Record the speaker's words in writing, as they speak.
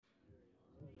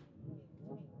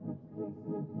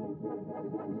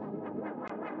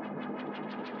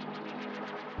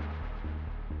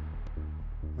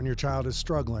When your child is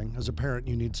struggling, as a parent,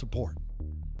 you need support.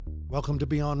 Welcome to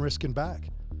Beyond Risk and Back.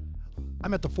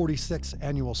 I'm at the 46th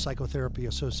Annual Psychotherapy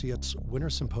Associates Winter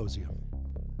Symposium.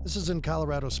 This is in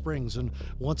Colorado Springs, and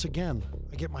once again,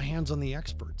 I get my hands on the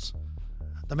experts.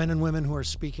 The men and women who are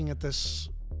speaking at this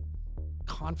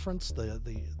conference,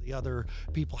 the other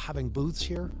people having booths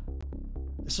here,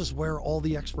 this is where all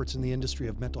the experts in the industry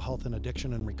of mental health and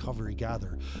addiction and recovery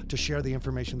gather to share the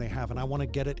information they have, and I want to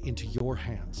get it into your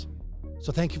hands.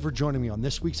 So thank you for joining me on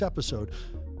this week's episode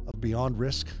of Beyond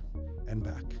Risk and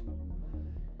Back.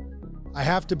 I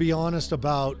have to be honest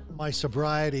about my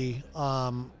sobriety,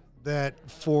 that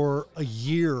for a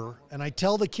year, and I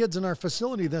tell the kids in our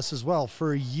facility this as well,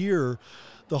 for a year,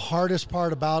 the hardest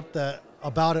part about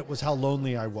it was how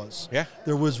lonely I was. Yeah.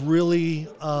 There was really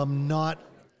not,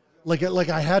 like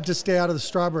I had to stay out of the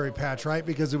strawberry patch, right?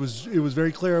 Because it was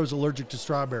very clear I was allergic to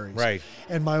strawberries. Right.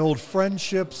 And my old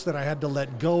friendships that I had to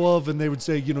let go of, and they would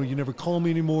say, you never call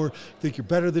me anymore, think you're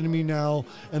better than me now.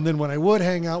 And then when I would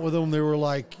hang out with them, they were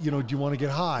like, do you want to get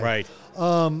high? Right.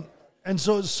 And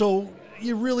so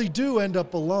you really do end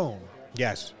up alone.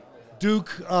 Yes.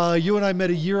 Duke, you and I met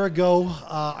a year ago.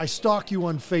 I stalk you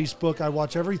on Facebook. I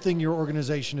watch everything your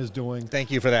organization is doing.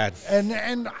 Thank you for that.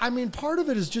 And I mean, part of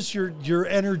it is just your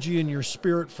energy and your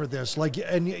spirit for this.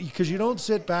 And because you don't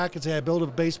sit back and say, I built a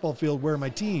baseball field, where are my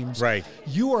teams? Right.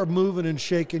 You are moving and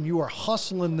shaking. You are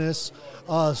hustling this.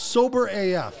 Sober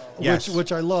AF, yes.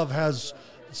 which I love, has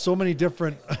so many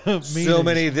different meanings. So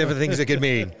many different things it could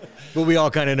mean. But we all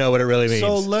kind of know what it really means.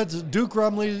 So Duke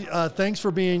Rumley, thanks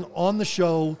for being on the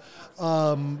show.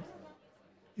 When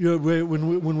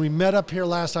we met up here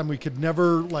last time, we could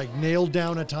never nail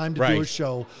down a time to do a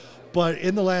show. But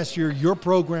in the last year, your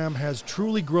program has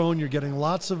truly grown. You're getting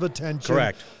lots of attention.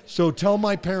 Correct. So tell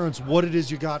my parents what it is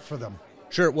you got for them.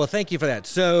 Sure. Well, thank you for that.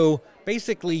 So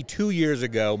basically 2 years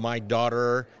ago, my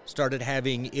daughter started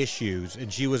having issues,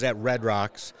 and she was at Red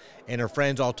Rocks, and her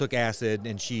friends all took acid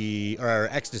or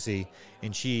ecstasy,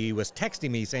 and she was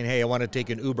texting me saying, hey, I want to take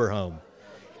an Uber home.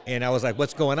 And I was like,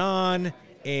 what's going on?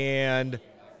 And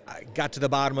I got to the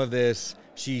bottom of this.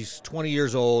 She's 20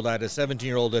 years old. I had a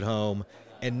 17-year-old at home,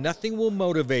 and nothing will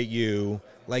motivate you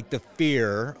like the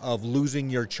fear of losing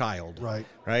your child. Right.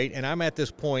 Right? And I'm at this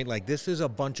point, this is a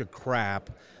bunch of crap,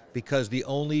 because the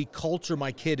only culture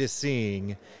my kid is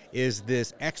seeing is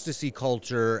this ecstasy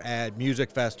culture at music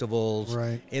festivals,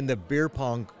 right, in the beer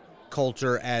pong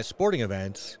culture at sporting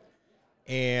events.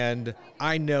 And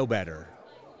I know better.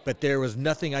 But there was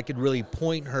nothing I could really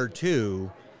point her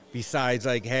to besides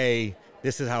hey,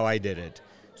 this is how I did it.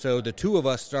 So the two of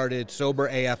us started Sober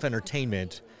AF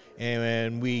Entertainment,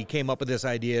 and we came up with this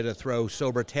idea to throw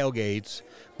sober tailgates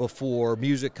before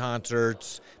music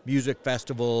concerts, music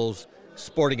festivals,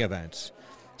 sporting events.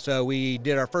 So we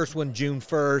did our first one June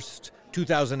 1st,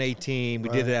 2018. We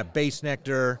did it at Bass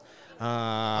Nectar.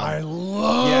 I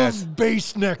love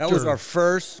Bass Nectar. That was our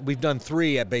first. We've done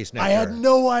 3 at Bass Nectar. I had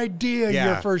no idea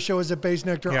your first show was at Bass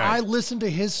Nectar. Yeah. I listen to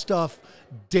his stuff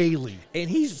daily. And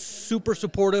he's super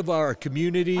supportive of our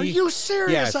community. Are you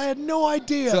serious? Yes. I had no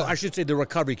idea. So I should say the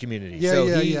recovery community.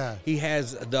 Yeah. He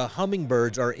has the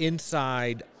Hummingbirds are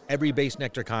inside every Bass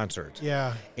Nectar concert.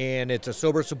 Yeah. And it's a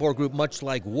sober support group, much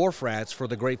like Wharf Rats for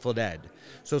the Grateful Dead.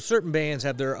 So certain bands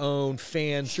have their own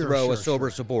fans throw a sober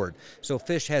support. So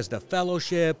Fish has the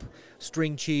Fellowship.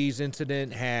 String Cheese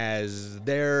Incident has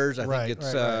theirs. I think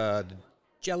it's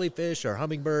Jellyfish or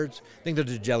Hummingbirds. I think they're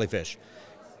the Jellyfish.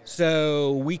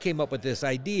 So we came up with this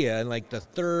idea, and the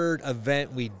third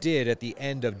event we did at the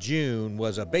end of June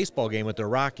was a baseball game with the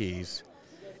Rockies,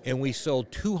 and we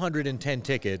sold 210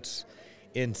 tickets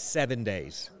in 7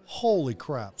 days. Holy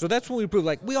crap. So that's when we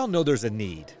proved, we all know there's a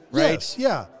need, right? Yes,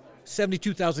 yeah.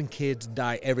 72,000 kids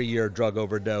die every year of drug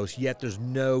overdose, yet there's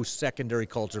no secondary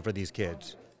culture for these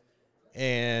kids.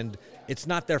 And it's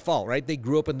not their fault, right? They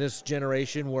grew up in this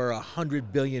generation where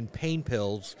 100 billion pain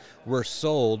pills were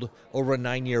sold over a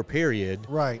 9-year period.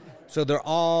 Right. So they're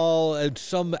all, in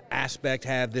some aspect,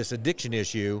 have this addiction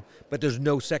issue, but there's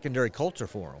no secondary culture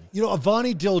for them.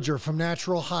 Avani Dilger from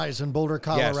Natural Highs in Boulder,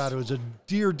 Colorado, is a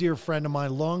dear, dear friend of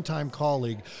mine, longtime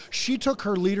colleague. She took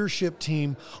her leadership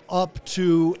team up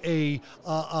to a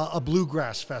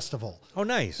bluegrass festival. Oh,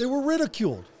 nice. They were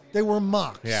ridiculed. They were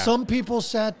mocked. Yeah. Some people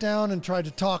sat down and tried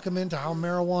to talk them into how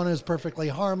marijuana is perfectly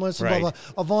harmless. And right. blah,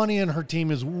 blah. Avani and her team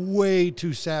is way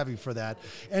too savvy for that.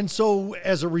 And so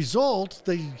as a result,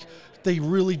 they they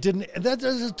really didn't. That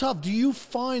is tough. Do you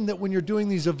find that when you're doing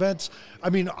these events, I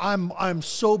mean, I'm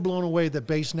so blown away that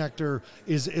Base Nectar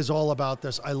is all about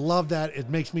this. I love that. It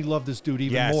makes me love this dude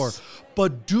even more.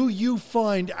 But do you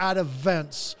find at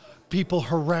events people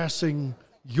harassing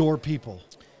your people?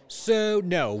 So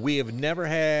no, we have never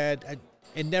had,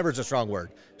 and never is a strong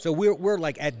word. So we're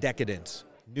like at Decadence,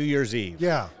 New Year's Eve.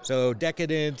 Yeah. So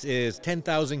Decadence is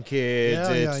 10,000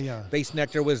 kids. Yeah. Base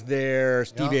Nectar was there.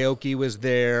 Steve Aoki was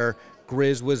there.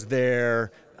 Grizz was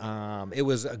there. It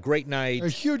was a great night. A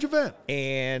huge event.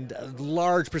 And a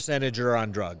large percentage are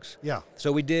on drugs. Yeah.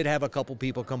 So we did have a couple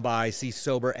people come by, see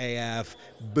Sober AF,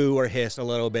 boo or hiss a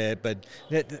little bit. But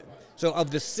so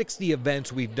of the 60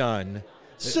 events we've done,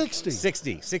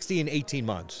 60 in 18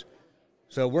 months.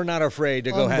 So we're not afraid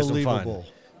to go have some fun.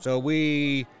 So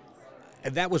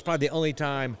that was probably the only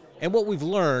time. And what we've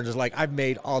learned is, like, I've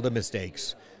made all the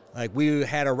mistakes. Like, we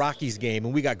had a Rockies game,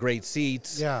 and we got great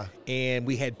seats. Yeah. And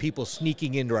we had people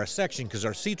sneaking into our section because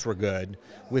our seats were good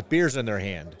with beers in their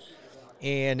hand.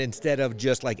 And instead of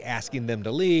just, like, asking them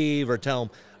to leave or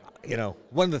tell them,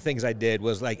 one of the things I did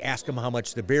was, like, ask them how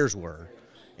much the beers were.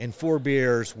 And 4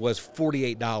 beers was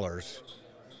 $48.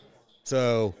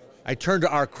 So I turned to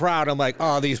our crowd. I'm like,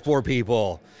 oh, these poor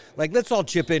people. Like, let's all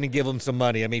chip in and give them some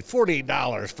money. I mean,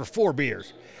 $48 for 4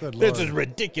 beers. Good This Lord. is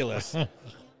ridiculous.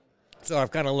 So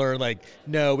I've kind of learned, like,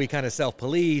 no, we kind of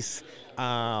self-police.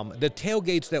 The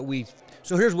tailgates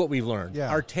so here's what we've learned. Yeah.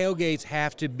 Our tailgates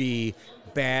have to be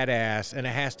badass, and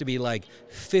it has to be like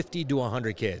 50 to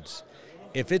 100 kids.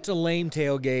 If it's a lame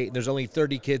tailgate and there's only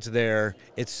 30 kids there,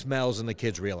 it smells and the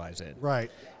kids realize it. Right.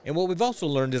 And what we've also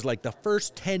learned is, like, the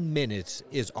first 10 minutes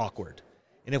is awkward.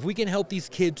 And if we can help these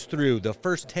kids through the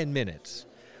first 10 minutes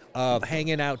of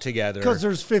hanging out together. Because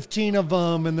there's 15 of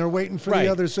them, and they're waiting for the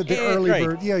others, so the early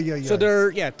bird. Yeah. So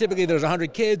typically there's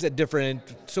 100 kids at different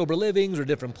sober livings or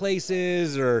different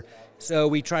places, so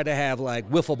we try to have, like,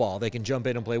 wiffle ball. They can jump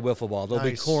in and play wiffle ball. There'll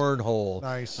be cornhole.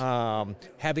 Nice.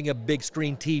 Having a big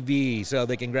screen TV so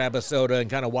they can grab a soda and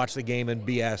kind of watch the game and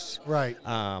BS. Right.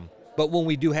 But when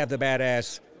we do have the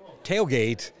badass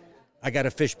tailgate, I got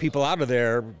to fish people out of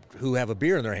there who have a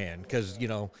beer in their hand because,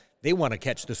 they want to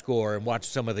catch the score and watch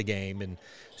some of the game. And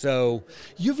so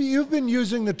you've been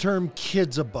using the term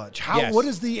kids a bunch. Yes. What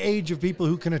is the age of people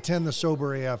who can attend the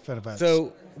Sober AF events?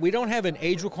 So we don't have an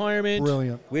age requirement.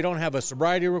 Brilliant. We don't have a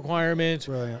sobriety requirement.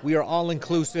 Brilliant. We are all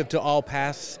inclusive to all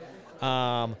paths.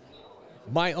 My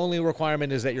only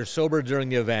requirement is that you're sober during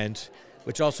the event,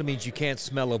 which also means you can't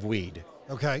smell of weed.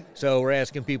 Okay. So we're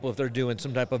asking people if they're doing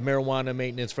some type of marijuana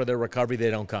maintenance for their recovery, they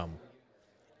don't come.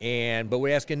 But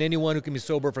we're asking anyone who can be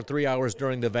sober for 3 hours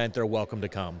during the event, they're welcome to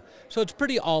come. So it's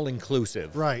pretty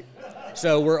all-inclusive. Right.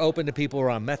 So we're open to people who are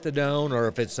on methadone or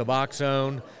if it's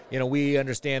Suboxone. We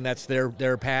understand that's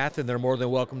their path, and they're more than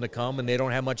welcome to come, and they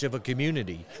don't have much of a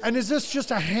community. And is this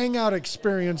just a hangout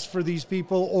experience for these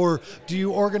people, or do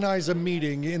you organize a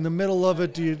meeting in the middle of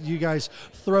it? Do you guys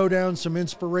throw down some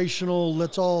inspirational,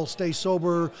 let's all stay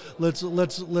sober,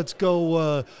 let's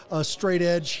go straight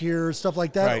edge here, stuff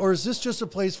like that? Right. Or is this just a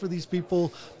place for these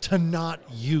people to not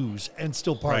use and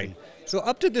still party? Right. So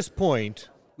up to this point,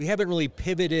 we haven't really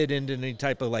pivoted into any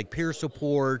type of, like, peer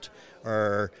support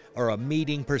or a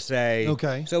meeting per se.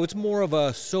 Okay. So it's more of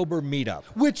a sober meetup.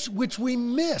 Which we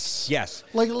miss. Yes.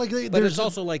 But it's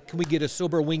also like, can we get a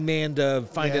sober wingman to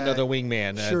find another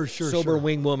wingman? Sure. A sober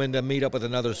wing woman to meet up with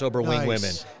another sober wing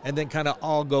women. And then kind of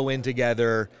all go in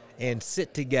together and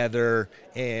sit together.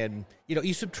 And,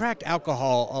 you subtract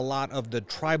alcohol, a lot of the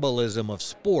tribalism of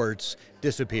sports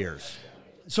disappears.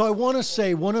 So I want to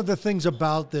say one of the things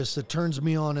about this that turns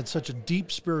me on at such a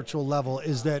deep spiritual level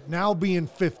is that now being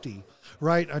 50,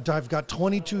 right? I've got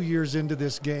 22 years into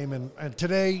this game, and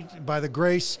today, by the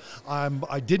grace,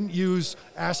 I didn't use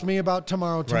ask me about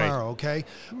tomorrow, Right. okay?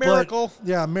 Miracle.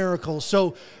 Miracle.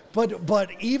 So, but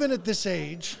even at this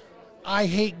age, I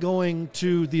hate going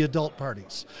to the adult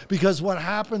parties because what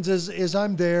happens is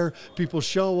I'm there, people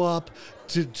show up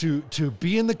to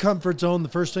be in the comfort zone. The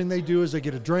first thing they do is they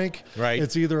get a drink. Right.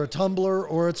 It's either a tumbler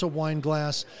or it's a wine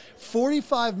glass.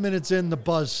 45 minutes in, the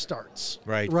buzz starts.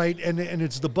 Right. Right. And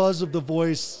it's the buzz of the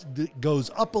voice that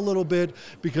goes up a little bit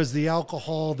because the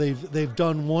alcohol, they've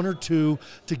done one or two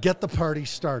to get the party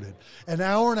started. An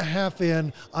hour and a half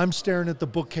in, I'm staring at the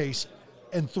bookcase.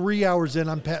 And 3 hours in,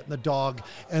 I'm petting the dog,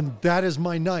 and that is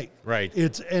my night. Right.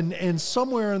 It's and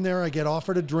somewhere in there, I get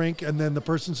offered a drink, and then the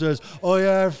person says, "Oh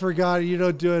yeah, I forgot. You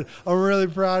don't do it. I'm really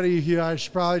proud of you here. I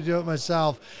should probably do it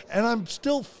myself." And I'm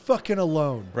still fucking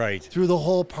alone. Right. Through the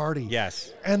whole party.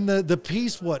 Yes. And the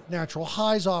piece, what Natural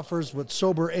Highs offers, what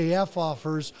Sober AF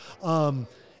offers,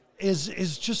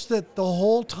 is just that the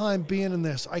whole time being in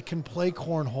this, I can play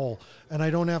cornhole and I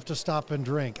don't have to stop and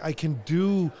drink. I'm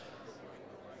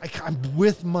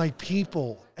with my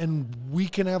people and we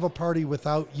can have a party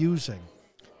without using.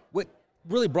 What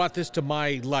really brought this to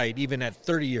my light, even at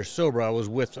 30 years sober, I was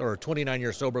 29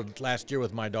 years sober last year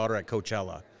with my daughter at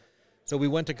Coachella. So we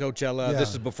went to Coachella. Yeah. This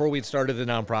is before we'd started the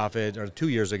nonprofit, or 2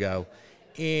 years ago.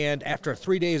 And after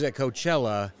 3 days at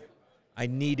Coachella, I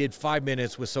needed 5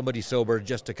 minutes with somebody sober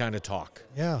just to kind of talk.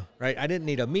 Yeah. Right? I didn't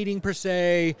need a meeting per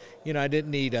se. I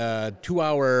didn't need a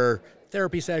 2-hour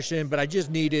therapy session, but I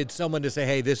just needed someone to say,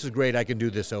 hey, this is great. I can do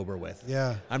this sober with.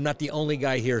 Yeah. I'm not the only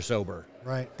guy here sober.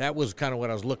 Right. That was kind of what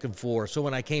I was looking for. So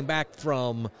when I came back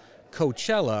from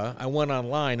Coachella, I went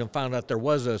online and found out there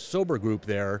was a sober group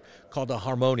there called the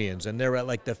Harmonians, and they're at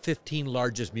like the 15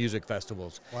 largest music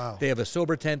festivals. Wow. They have a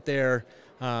sober tent there.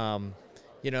 How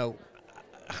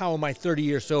am I 30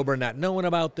 years sober not knowing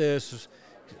about this?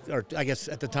 Or I guess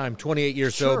at the time, 28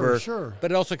 years sober. Sure.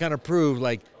 But it also kind of proved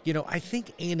I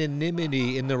think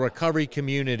anonymity in the recovery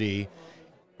community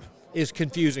is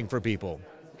confusing for people.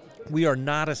 We are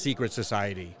not a secret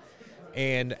society.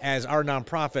 And as our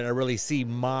nonprofit, I really see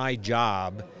my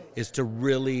job is to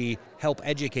really help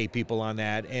educate people on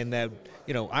that. And that,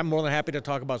 I'm more than happy to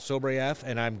talk about Sober AF,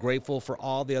 and I'm grateful for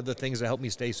all the other things that help me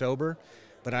stay sober.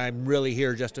 But I'm really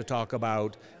here just to talk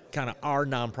about kind of our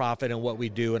nonprofit and what we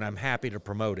do, and I'm happy to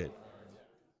promote it.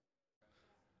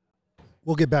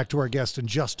 We'll get back to our guest in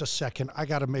just a second. I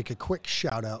got to make a quick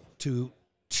shout out to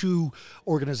two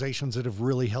organizations that have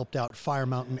really helped out Fire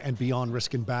Mountain and Beyond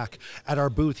Risk and Back at our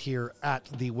booth here at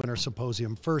the Winter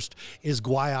Symposium. First is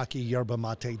Guayaki Yerba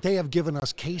Mate. They have given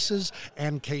us cases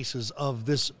and cases of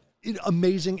this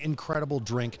amazing, incredible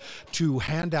drink to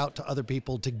hand out to other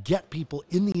people, to get people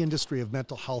in the industry of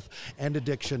mental health and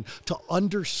addiction to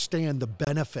understand the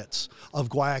benefits of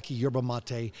Guayaki Yerba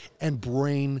Mate and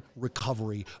brain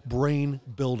recovery, brain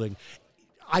building.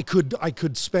 I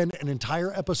could spend an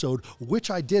entire episode,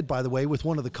 which I did, by the way, with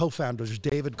one of the co-founders,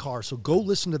 David Carr. So go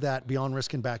listen to that Beyond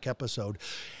Risk and Back episode.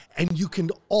 And you can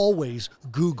always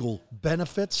Google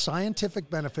benefits, scientific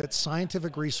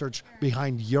research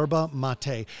behind yerba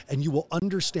mate, and you will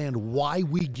understand why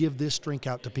we give this drink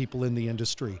out to people in the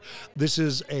industry. This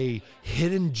is a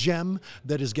hidden gem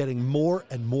that is getting more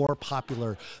and more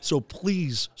popular. So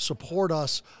please support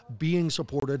us being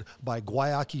supported by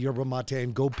Guayaki Yerba Mate,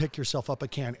 and go pick yourself up a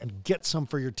can and get some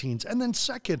for your teens. And then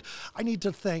second, I need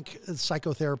to thank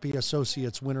Psychotherapy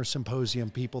Associates Winter Symposium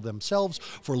people themselves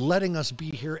for letting us be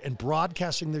here and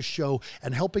broadcasting this show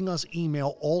and helping us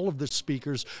email all of the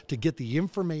speakers to get the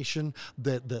information,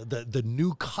 the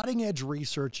new cutting edge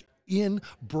research in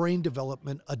brain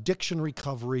development, addiction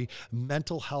recovery,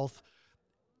 mental health.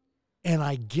 And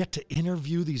I get to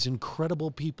interview these incredible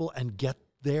people and get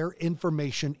their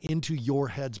information into your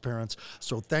heads, parents.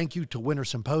 So thank you to Winter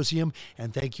Symposium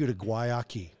and thank you to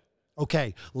Guayaki.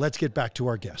 Okay, let's get back to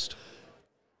our guest.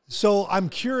 So I'm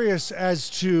curious as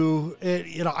to,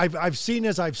 I've seen,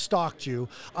 as I've stalked you,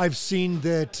 I've seen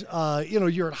that,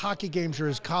 you're at hockey games, you're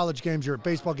at college games, you're at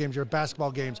baseball games, you're at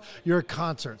basketball games, you're at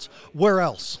concerts. Where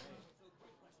else?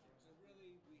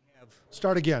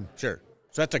 Start again. Sure.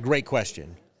 So that's a great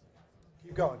question.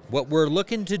 Keep going. What we're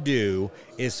looking to do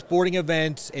is sporting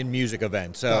events and music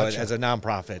events. So Gotcha. as a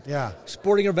nonprofit. Yeah.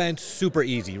 Sporting events, super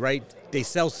easy, right? They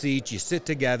sell seats, you sit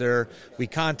together, we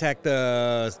contact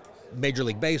the Major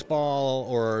League Baseball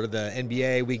or the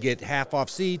NBA, we get half off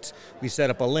seats, we set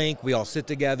up a link, we all sit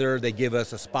together, they give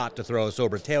us a spot to throw a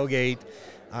sober tailgate.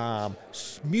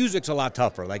 Music's a lot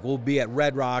tougher. Like we'll be at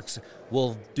Red Rocks,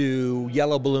 we'll do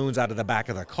yellow balloons out of the back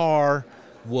of the car,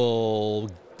 we'll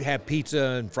have pizza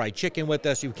and fried chicken with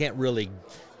us. You can't really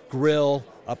grill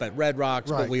up at Red Rocks,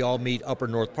 right. But we all meet Upper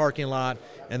North parking lot,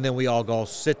 and then we all go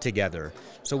sit together.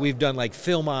 So we've done like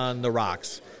Film on the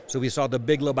Rocks. So we saw The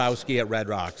Big Lebowski at Red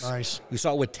Rocks. Nice. We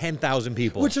saw it with 10,000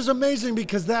 people. Which is amazing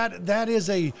because that's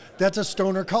a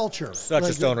stoner culture. Such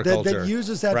a stoner culture. That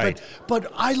uses that. Right.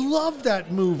 But I love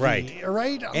that movie.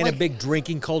 Right? And a big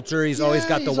drinking culture. He's always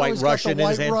got the White Russian in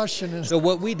his hand. So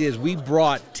what we did is we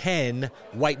brought 10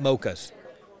 white mochas.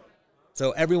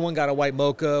 So everyone got a white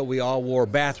mocha. We all wore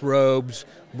bathrobes.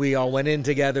 We all went in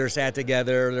together, sat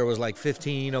together. There was like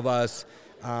 15 of us.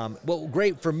 What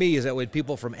great for me is that we had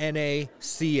people from NA,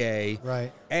 CA,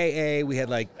 right. AA. We had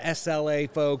like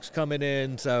SLA folks coming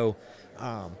in. So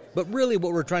But really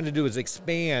what we're trying to do is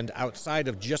expand outside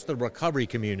of just the recovery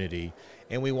community.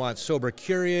 And we want sober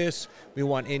curious. We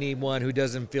want anyone who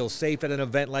doesn't feel safe at an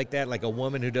event like that, like a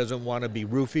woman who doesn't want to be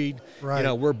roofied. Right. You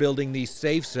know, we're building these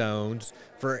safe zones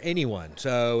for anyone.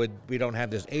 So we don't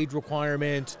have this age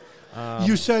requirement.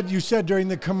 You said during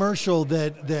the commercial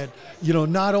that you know,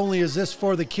 not only is this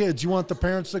for the kids, you want the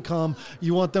parents to come,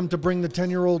 you want them to bring the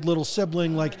 10-year-old little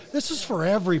sibling. Like, this is for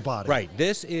everybody. Right.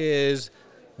 This is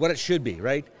what it should be,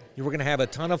 right? We're going to have a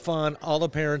ton of fun. All the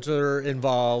parents are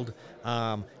involved.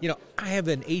 You know, I have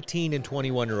an 18 and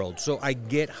 21-year-old, so I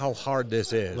get how hard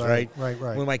this is, right? Right.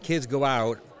 When my kids go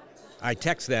out, I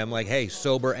text them like, hey,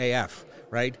 sober AF,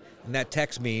 right? And that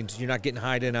text means you're not getting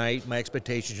high tonight. My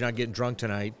expectation is you're not getting drunk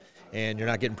tonight, and you're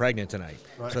not getting pregnant tonight.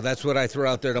 Right. So that's what I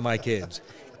throw out there to my kids.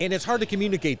 And it's hard to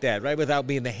communicate that, right, without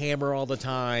being the hammer all the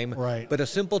time. Right. But a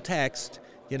simple text,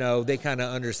 you know, they kind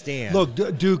of understand. Look,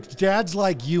 Duke, dads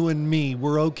like you and me,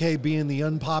 we're okay being the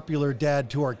unpopular dad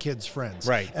to our kids' friends.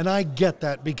 Right. And I get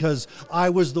that because I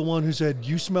was the one who said,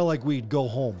 you smell like weed, go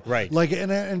home. Right. Like,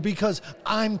 and because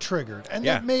I'm triggered. And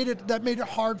Yeah. that made it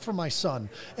hard for my son.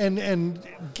 And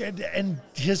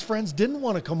his friends didn't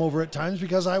want to come over at times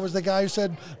because I was the guy who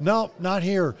said, no, not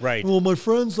here. Right. Well, my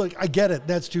friends, like, I get it.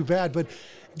 That's too bad.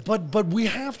 But we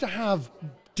have to have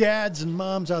dads and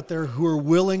moms out there who are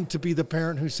willing to be the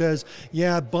parent who says,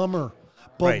 yeah, bummer,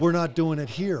 but Right. we're not doing it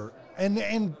here.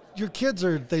 And your kids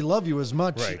they love you as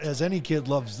much Right. as any kid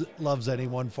loves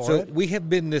anyone for So it. we have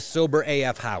been this sober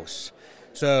AF house.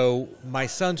 So my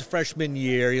son's freshman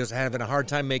year, he was having a hard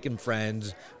time making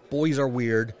friends. Boys are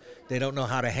weird. They don't know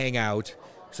how to hang out.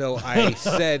 So I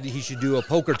said he should do a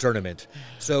poker tournament.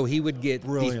 So he would get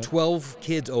Brilliant. these 12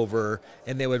 kids over,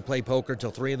 and they would play poker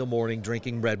till 3 a.m,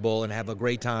 drinking Red Bull and have a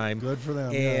great time. Good for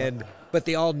them, But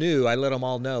they all knew, I let them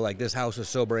all know, like, this house is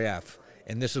sober AF,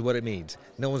 and this is what it means.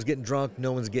 No one's getting drunk,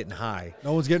 no one's getting high.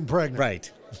 No one's getting pregnant. Right.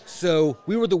 So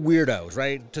we were the weirdos,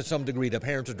 right? To some degree, the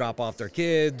parents would drop off their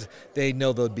kids. They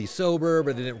know they'd be sober,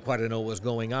 but they didn't quite know what was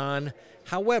going on.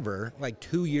 However, like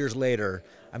 2 years later,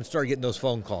 I'm starting getting those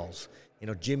phone calls. You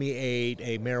know, Jimmy ate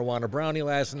a marijuana brownie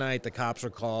last night. The cops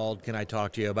are called. Can I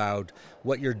talk to you about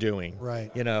what you're doing? Right.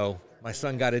 You know, my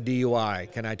son got a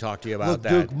DUI. Can I talk to you about Look,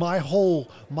 that? Duke, my whole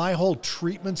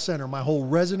treatment center, my whole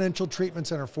residential treatment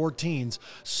center for teens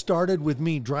started with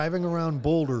me driving around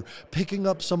Boulder, picking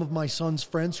up some of my son's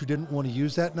friends who didn't want to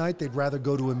use that night. They'd rather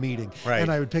go to a meeting. Right.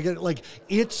 And I would pick it, like,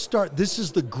 this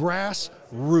is the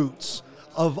grassroots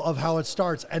of how it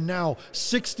starts. And now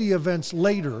 60 events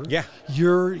later, Yeah.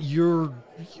 you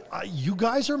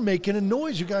guys are making a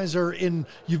noise. You've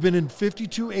been in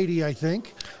 5280, I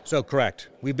think. So correct.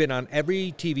 We've been on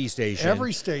every TV station.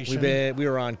 Every station. We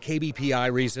were on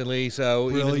KBPI recently, so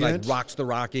even Brilliant. like Rocks the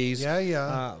Rockies.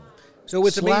 Yeah. So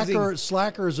it's amazing.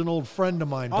 Slacker is an old friend of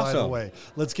mine, by the Awesome. way.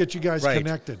 Let's get you guys Right.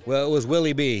 connected. Well, it was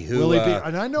Willie B.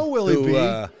 And I know Willie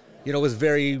B. You know, was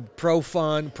very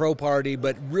pro-fun, pro-party,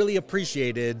 but really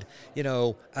appreciated, you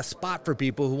know, a spot for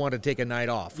people who want to take a night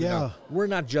off. You Yeah. know, we're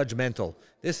not judgmental.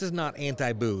 This is not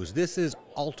anti-booze. This is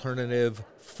alternative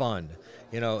fun.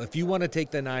 You know, if you want to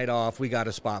take the night off, we got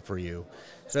a spot for you.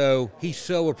 So he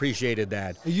so appreciated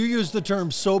that. You used the term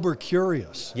sober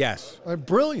curious. Yes.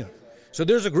 Brilliant. So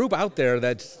there's a group out there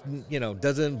that's, you know,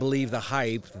 doesn't believe the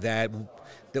hype that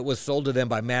was sold to them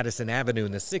by Madison Avenue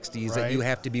in the 60s, that Right. you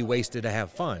have to be wasted to have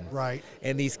fun. Right.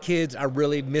 And these kids are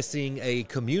really missing a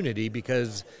community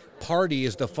because party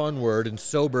is the fun word and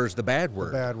sober is the bad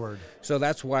word. Bad word. So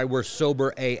that's why we're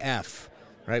sober AF,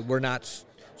 right?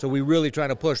 So we really try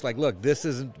to push, like, look, this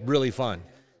isn't really fun.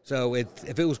 So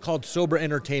if it was called sober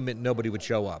entertainment, nobody would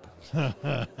show up.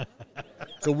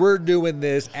 So we're doing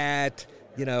this at,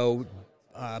 you know,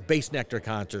 Bass Nectar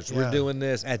concerts. Yeah. We're doing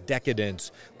this at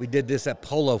Decadence. We did this at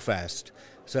Polo Fest.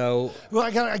 So Well,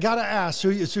 I got to ask. So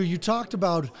you talked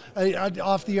about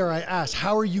off the air. I asked,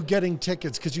 how are you getting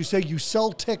tickets? Because you say you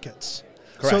sell tickets.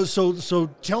 Correct. So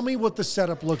tell me what the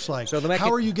setup looks like. So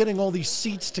how are you getting all these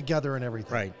seats together and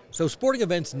everything? Right. So sporting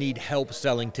events need help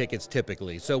selling tickets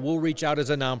typically. So we'll reach out as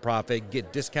a nonprofit,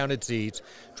 get discounted seats,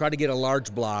 try to get a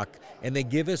large block, and they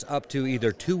give us up to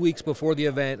either 2 weeks before the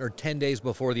event or 10 days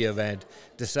before the event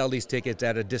to sell these tickets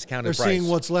at a discounted They're price. seeing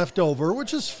what's left over,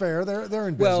 which is fair. They're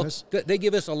in Well, business. they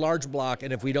give us a large block,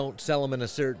 and if we don't sell them in a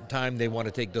certain time, they want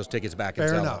to take those tickets back and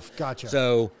Fair sell enough. them. Gotcha.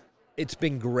 So it's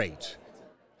been great.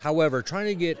 However, trying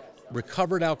to get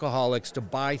recovered alcoholics to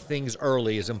buy things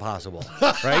early is impossible,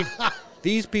 right?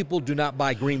 These people do not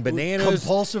buy green bananas.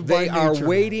 Compulsive by They are nature.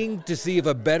 waiting to see if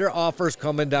a better offer's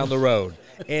coming down the road.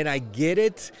 And I get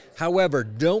it. However,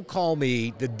 don't call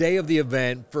me the day of the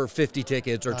event for 50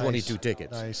 tickets or 22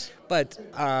 tickets. Nice. But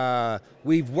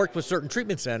we've worked with certain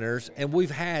treatment centers, and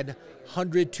we've had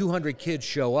 100, 200 kids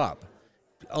show up,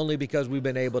 only because we've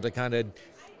been able to kind of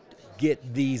get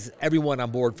everyone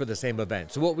on board for the same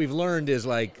event. So what we've learned is,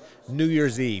 like, New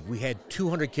Year's Eve, we had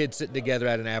 200 kids sitting together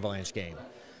at an Avalanche game.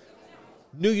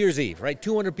 New Year's Eve, right?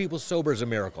 200 people sober is a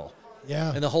miracle.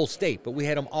 Yeah. In the whole state. But we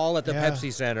had them all at the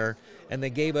Pepsi Center, and they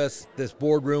gave us this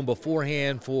boardroom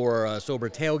beforehand for a sober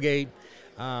tailgate.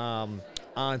 On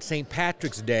St.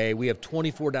 Patrick's Day, we have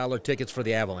 $24 tickets for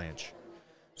the Avalanche.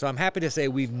 So I'm happy to say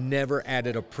we've never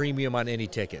added a premium on any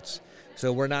tickets.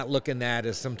 So we're not looking at it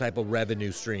as some type of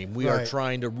revenue stream. We are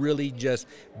trying to really just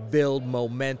build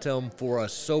momentum for a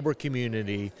sober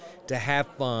community to have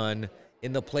fun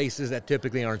in the places that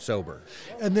typically aren't sober.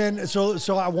 And then, so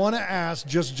I want to ask,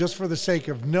 just for the sake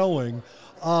of knowing,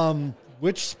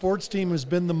 which sports team has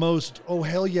been the most, oh,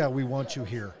 hell yeah, we want you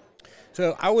here?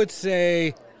 So I would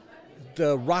say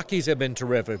the Rockies have been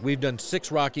terrific. We've done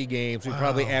 6 Rocky games. We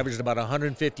probably averaged about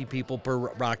 150 people per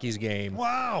Rockies game.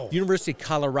 Wow. University of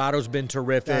Colorado's been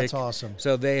terrific. That's awesome.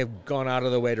 So they have gone out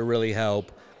of the way to really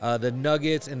help. The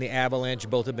Nuggets and the Avalanche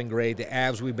both have been great. The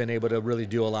Avs we've been able to really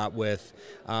do a lot with.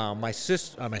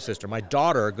 My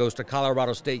daughter goes to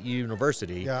Colorado State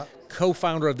University,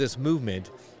 co-founder of this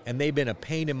movement, and they've been a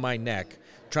pain in my neck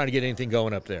trying to get anything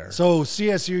going up there. So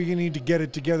CSU, you need to get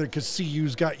it together because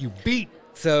CU's got you beat.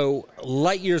 So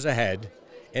light years ahead,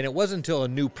 and it wasn't until a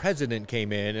new president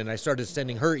came in and I started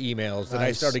sending her emails that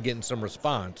I started getting some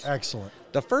response. Excellent.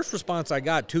 The first response I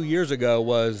got 2 years ago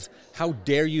was, how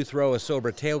dare you throw a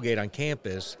sober tailgate on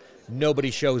campus?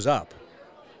 Nobody shows up.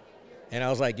 And I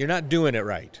was like, you're not doing it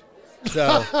right.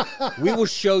 So we will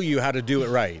show you how to do it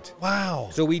right. Wow.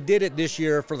 So we did it this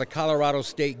year for the Colorado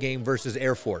State game versus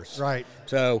Air Force. Right.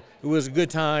 So it was a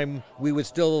good time. We would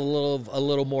still a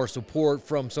little more support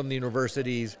from some of the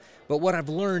universities. But what I've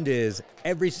learned is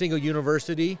every single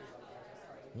university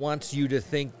wants you to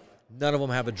think none of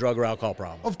them have a drug or alcohol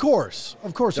problem. Of course.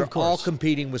 They're all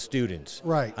competing with students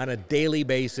on a daily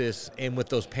basis and with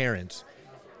those parents.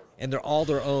 And they're all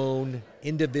their own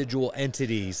individual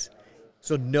entities.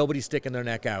 So nobody's sticking their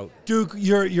neck out. Duke,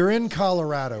 you're in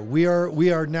Colorado. We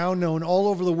are now known all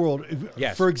over the world.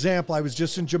 Yes. For example, I was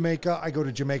just in Jamaica. I go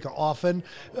to Jamaica often.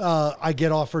 I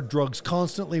get offered drugs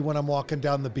constantly when I'm walking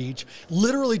down the beach,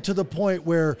 literally to the point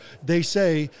where they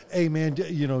say, hey, man,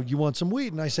 you want some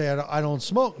weed? And I say, I don't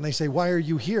smoke. And they say, why are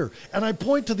you here? And I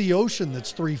point to the ocean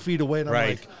that's 3 feet away, and I'm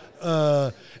like,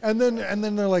 and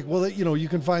then they're like, well, you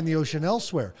can find the ocean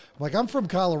elsewhere. I'm like, I'm from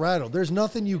Colorado. There's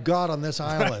nothing you got on this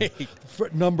island.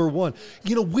 Number one,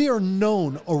 we are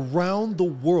known around the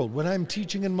world. When I'm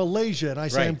teaching in Malaysia and I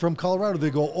say I'm from Colorado,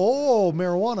 they go, oh,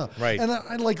 marijuana. Right. And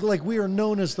I like we are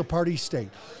known as the party state.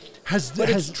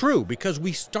 It's true because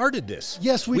we started this.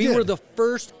 Yes, we did. We were the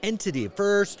first entity,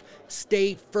 first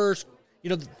state,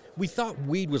 we thought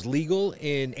weed was legal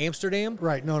in Amsterdam.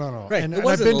 Right. No. Right. And it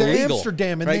wasn't I've been illegal, to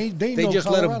Amsterdam, and right? they just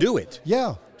know let Colorado. them do it.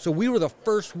 Yeah. So we were the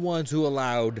first ones who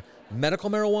allowed medical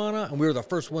marijuana, and we were the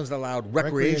first ones that allowed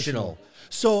recreational.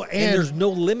 So and there's no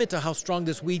limit to how strong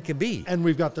this weed can be. And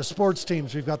we've got the sports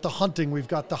teams, we've got the hunting, we've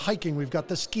got the hiking, we've got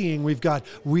the skiing,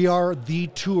 we are the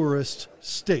tourist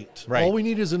state. Right. All we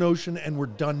need is an ocean and we're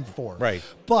done for. Right.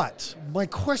 But my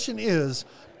question is,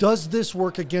 does this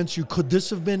work against you? Could this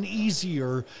have been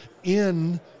easier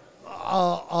in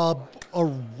a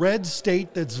red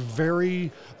state that's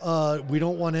very, we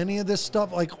don't want any of this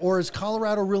stuff, or has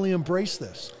Colorado really embraced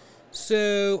this?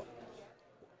 So,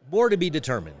 more to be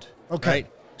determined. Okay. Right?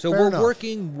 So Fair we're enough.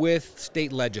 working with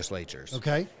state legislatures.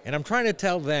 Okay. And I'm trying to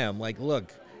tell them,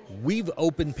 look, we've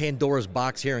opened Pandora's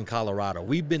box here in Colorado.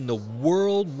 We've been the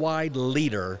worldwide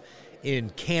leader in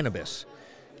cannabis,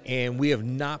 and we have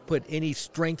not put any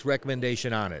strength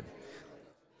recommendation on it.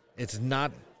 It's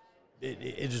not...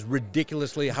 It is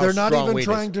ridiculously how strong They're not even weed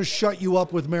trying to shut you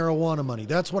up with marijuana money.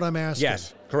 That's what I'm asking.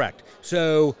 Yes, correct.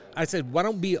 So I said, why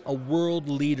don't be a world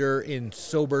leader in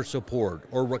sober support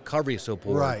or recovery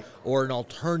support or an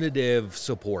alternative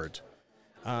support?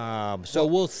 So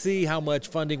we'll see how much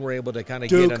funding we're able to kind of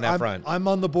get on that front. I'm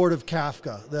on the board of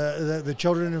CAFCA, the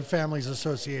Children and Families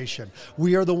Association.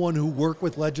 We are the one who work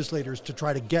with legislators to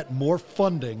try to get more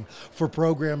funding for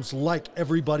programs like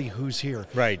Everybody Who's Here.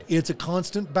 Right. It's a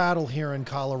constant battle here in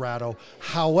Colorado.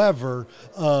 However,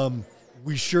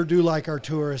 we sure do like our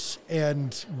tourists,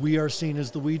 and we are seen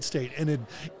as the weed state. And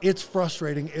it's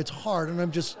frustrating. It's hard, and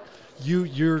I'm just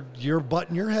you're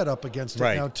butting your head up against it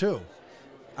now too.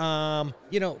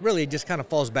 Really, it just kind of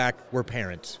falls back. We're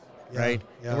parents. right?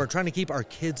 Yeah. And we're trying to keep our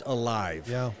kids alive.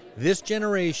 Yeah. This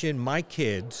generation, my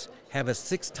kids, have a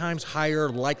 6 times higher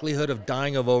likelihood of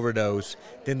dying of overdose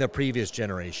than the previous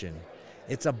generation.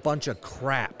 It's a bunch of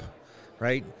crap,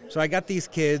 right? So I got these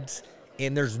kids,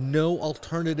 and there's no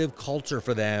alternative culture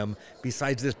for them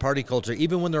besides this party culture,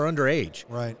 even when they're underage.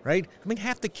 Right. Right? I mean,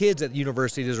 half the kids at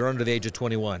universities are under the age of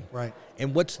 21. Right.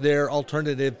 And what's their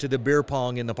alternative to the beer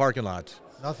pong in the parking lots?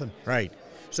 Nothing. Right.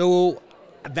 So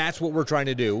that's what we're trying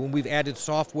to do. And we've added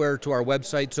software to our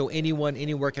website so anyone,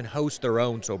 anywhere can host their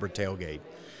own sober tailgate.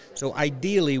 So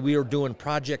ideally, we are doing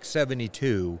Project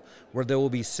 72, where there will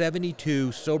be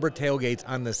 72 sober tailgates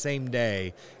on the same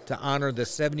day to honor the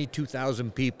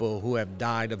 72,000 people who have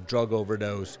died of drug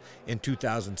overdose in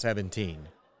 2017.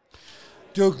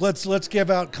 Duke, let's give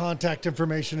out contact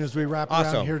information as we wrap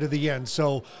around here to the end.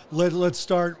 So let's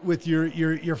start with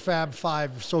your Fab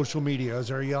 5 social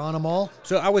medias. Are you on them all?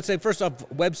 So I would say, first off,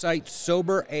 website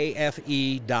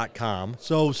soberafe.com.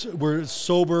 So we're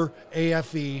Sober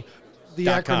AFE. The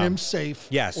acronym SAFE.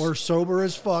 Yes. Or Sober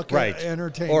as Fuck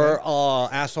Entertainment. Or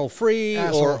Asshole Free,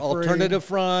 or Alternative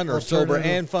Fun, or Sober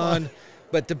and Fun.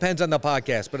 But depends on the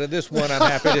podcast. But at this one, I'm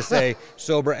happy to say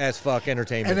Sober as Fuck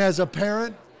Entertainment. And as a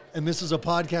parent, and this is a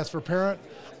podcast for parent,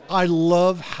 I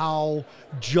love how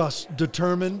just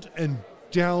determined and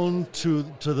down to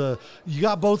the, you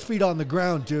got both feet on the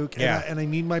ground, Duke. Yeah. And I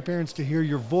need my parents to hear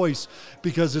your voice,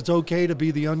 because it's okay to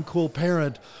be the uncool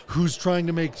parent who's trying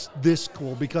to make this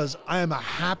cool, because I am a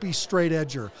happy straight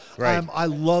edger. Right. I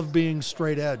love being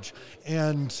straight edge.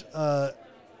 And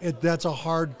that's a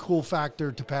hard, cool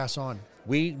factor to pass on.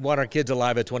 We want our kids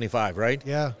alive at 25, right?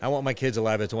 Yeah. I want my kids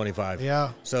alive at 25.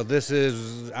 Yeah. So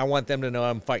I want them to know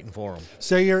I'm fighting for them.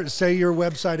 Say your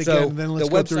website again, and then let's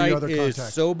go through your other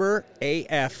contacts. The website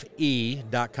is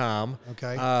soberafe.com.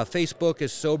 Okay. Facebook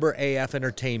is Sober AF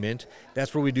Entertainment.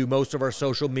 That's where we do most of our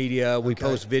social media. We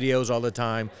post videos all the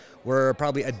time. We're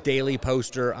probably a daily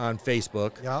poster on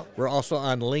Facebook. Yeah. We're also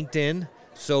on LinkedIn,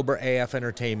 Sober AF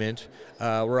Entertainment.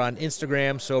 We're on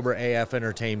Instagram, Sober AF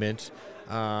Entertainment.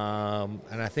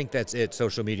 And I think that's it,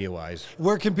 social media-wise.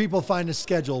 Where can people find a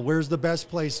schedule? Where's the best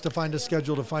place to find a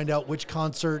schedule to find out which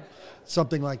concert,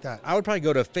 something like that? I would probably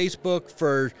go to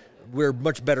Facebook we're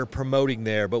much better promoting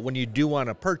there, but when you do want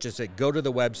to purchase it, go to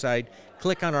the website,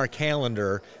 click on our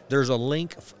calendar. There's a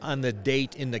link on the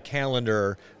date in the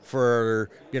calendar for,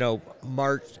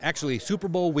 March, actually Super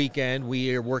Bowl weekend.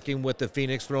 We are working with the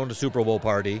Phoenix Throwing a Super Bowl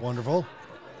party. Wonderful.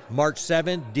 March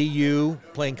 7th, DU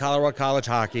playing Colorado College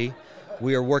hockey.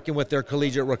 We are working with their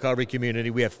collegiate recovery community.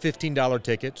 We have $15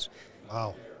 tickets.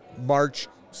 Wow. March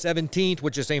 17th,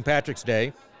 which is St. Patrick's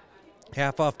Day,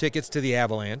 half off tickets to the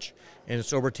Avalanche and a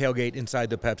sober tailgate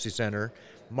inside the Pepsi Center.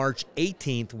 March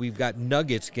 18th, we've got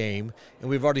Nuggets game, and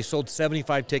we've already sold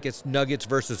 75 tickets, Nuggets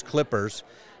versus Clippers.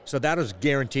 So that is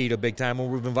guaranteed a big time,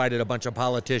 and we've invited a bunch of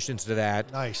politicians to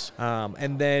that. Nice.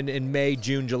 And then in May,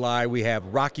 June, July, we have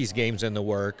Rockies games in the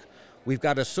work. We've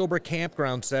got a sober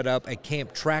campground set up at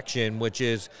Camp Traction, which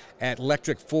is at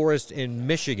Electric Forest in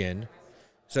Michigan.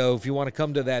 So if you want to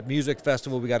come to that music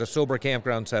festival, we got a sober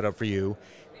campground set up for you.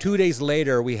 2 days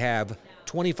later, we have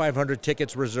 2,500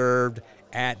 tickets reserved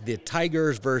at the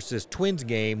Tigers versus Twins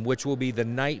game, which will be the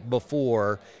night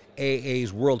before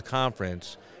AA's World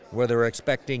Conference, where they're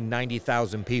expecting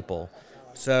 90,000 people.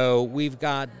 So we've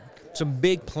got some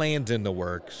big plans in the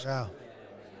works. Yeah.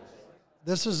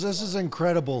 This is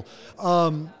incredible.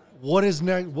 What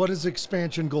is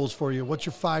expansion goals for you? What's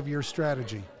your 5-year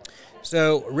strategy?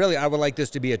 So really, I would like this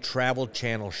to be a Travel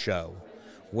Channel show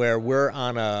where we're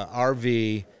on a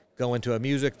RV going to a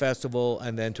music festival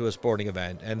and then to a sporting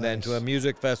event and then to a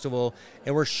music festival,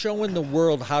 and we're showing the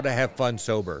world how to have fun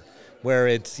sober, where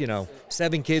it's,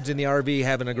 7 kids in the RV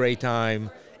having a great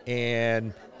time,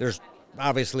 and there's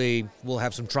obviously we'll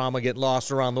have some trauma get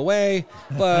lost around the way,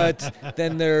 but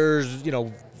then there's,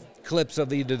 clips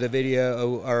of either the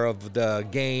video or of the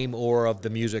game or of the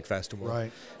music festival.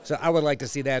 Right. So I would like to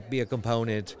see that be a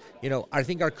component. I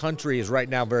think our country is right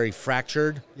now very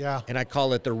fractured. Yeah. And I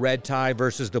call it the red tie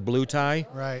versus the blue tie.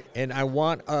 Right. And I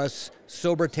want us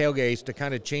sober tailgates to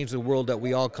kind of change the world, that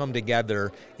we all come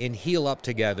together and heal up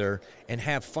together and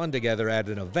have fun together at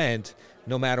an event,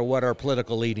 no matter what our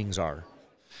political leanings are.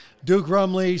 Duke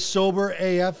Rumley, Sober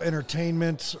AF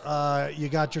Entertainment. You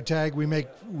got your tag.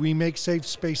 We make safe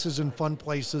spaces and fun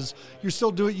places. You're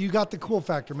still doing. You got the cool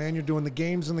factor, man. You're doing the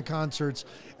games and the concerts,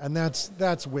 and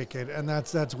that's wicked. And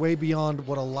that's way beyond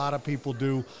what a lot of people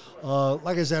do.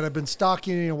 Like I said, I've been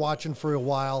stalking and watching for a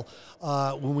while.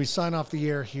 When we sign off the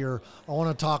air here, I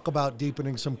want to talk about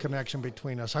deepening some connection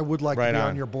between us. I would like to be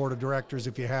on your board of directors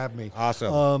if you have me.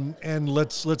 Awesome. And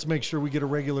let's make sure we get a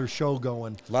regular show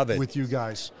going. Love it. With you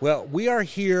guys. Well, we are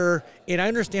here, and I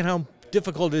understand how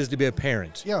difficult it is to be a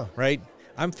parent. Yeah. Right?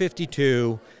 I'm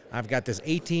 52. I've got this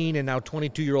 18 and now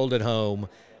 22-year-old at home.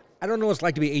 I don't know what it's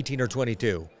like to be 18 or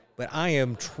 22, but I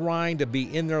am trying to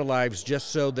be in their lives just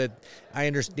so that I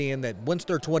understand that once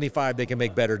they're 25, they can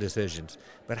make better decisions.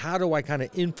 But how do I kind of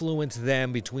influence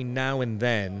them between now and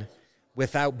then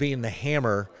without being the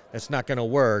hammer that's not going to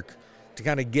work to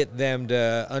kind of get them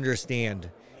to understand?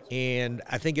 And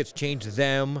I think it's changed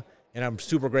them, and I'm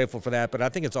super grateful for that, but I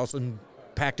think it's also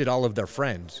impacted all of their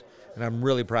friends, and I'm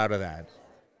really proud of that.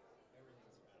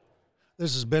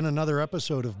 This has been another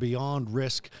episode of Beyond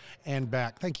Risk and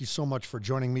Back. Thank you so much for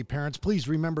joining me, parents. Please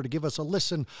remember to give us a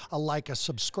listen, a like, a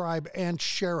subscribe, and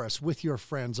share us with your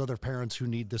friends, other parents who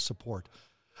need this support.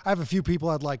 I have a few people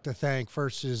I'd like to thank.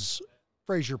 First is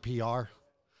Fraser PR.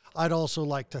 I'd also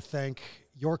like to thank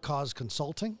Your Cause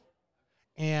Consulting,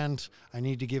 and I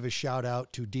need to give a shout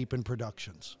out to Deepen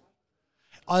Productions.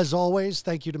 As always,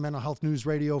 thank you to Mental Health News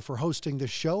Radio for hosting this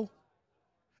show.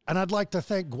 And I'd like to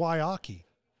thank Guayaki.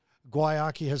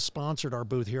 Guayaki has sponsored our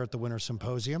booth here at the Winter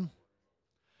Symposium.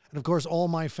 And of course, all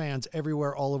my fans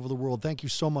everywhere, all over the world, thank you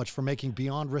so much for making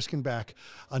Beyond Risk and Back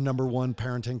a #1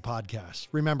 parenting podcast.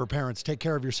 Remember, parents, take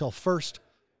care of yourself first,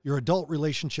 your adult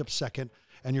relationships second,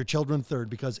 and your children third,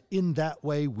 because in that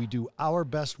way, we do our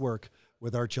best work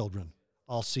with our children.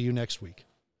 I'll see you next week.